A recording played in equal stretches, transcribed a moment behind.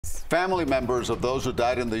Family members of those who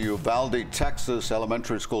died in the Uvalde, Texas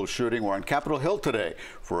elementary school shooting were on Capitol Hill today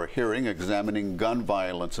for a hearing examining gun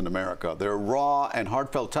violence in America. Their raw and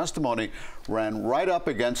heartfelt testimony ran right up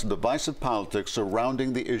against divisive politics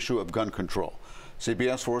surrounding the issue of gun control.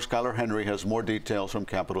 CBS 4's Skylar Henry has more details from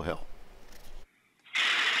Capitol Hill.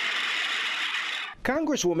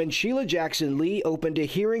 Congresswoman Sheila Jackson Lee opened a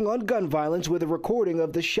hearing on gun violence with a recording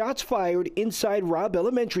of the shots fired inside Robb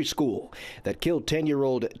Elementary School that killed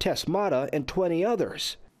 10-year-old Tess Mata and 20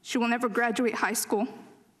 others. She will never graduate high school,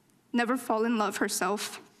 never fall in love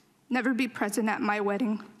herself, never be present at my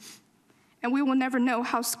wedding. And we will never know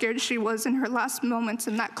how scared she was in her last moments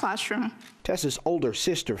in that classroom. Tess's older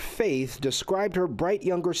sister, Faith, described her bright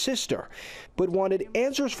younger sister, but wanted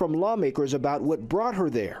answers from lawmakers about what brought her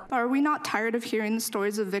there. Are we not tired of hearing the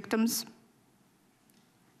stories of victims?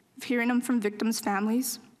 Of hearing them from victims'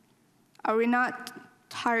 families? Are we not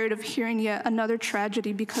tired of hearing yet another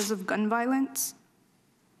tragedy because of gun violence?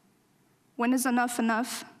 When is enough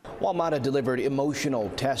enough? While Mata delivered emotional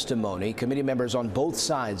testimony, committee members on both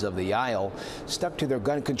sides of the aisle stuck to their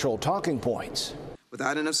gun control talking points.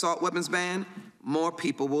 Without an assault weapons ban, more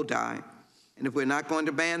people will die. And if we're not going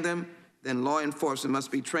to ban them, then law enforcement must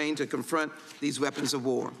be trained to confront these weapons of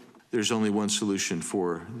war. There's only one solution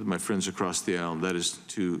for my friends across the aisle, and that is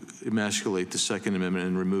to emasculate the Second Amendment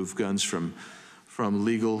and remove guns from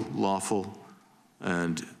legal, lawful,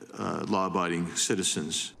 and law-abiding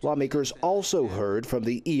citizens. Lawmakers also heard from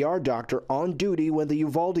the ER doctor on duty when the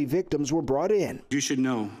Uvalde victims were brought in. You should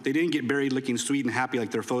know, they didn't get buried looking sweet and happy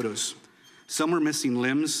like their photos. Some were missing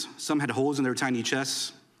limbs, some had holes in their tiny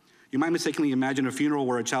chests. You might mistakenly imagine a funeral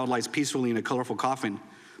where a child lies peacefully in a colorful coffin.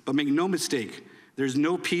 But make no mistake, there's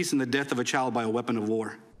no peace in the death of a child by a weapon of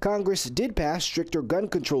war. Congress did pass stricter gun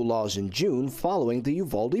control laws in June following the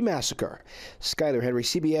Uvalde massacre. Skylar Henry,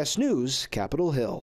 CBS News, Capitol Hill.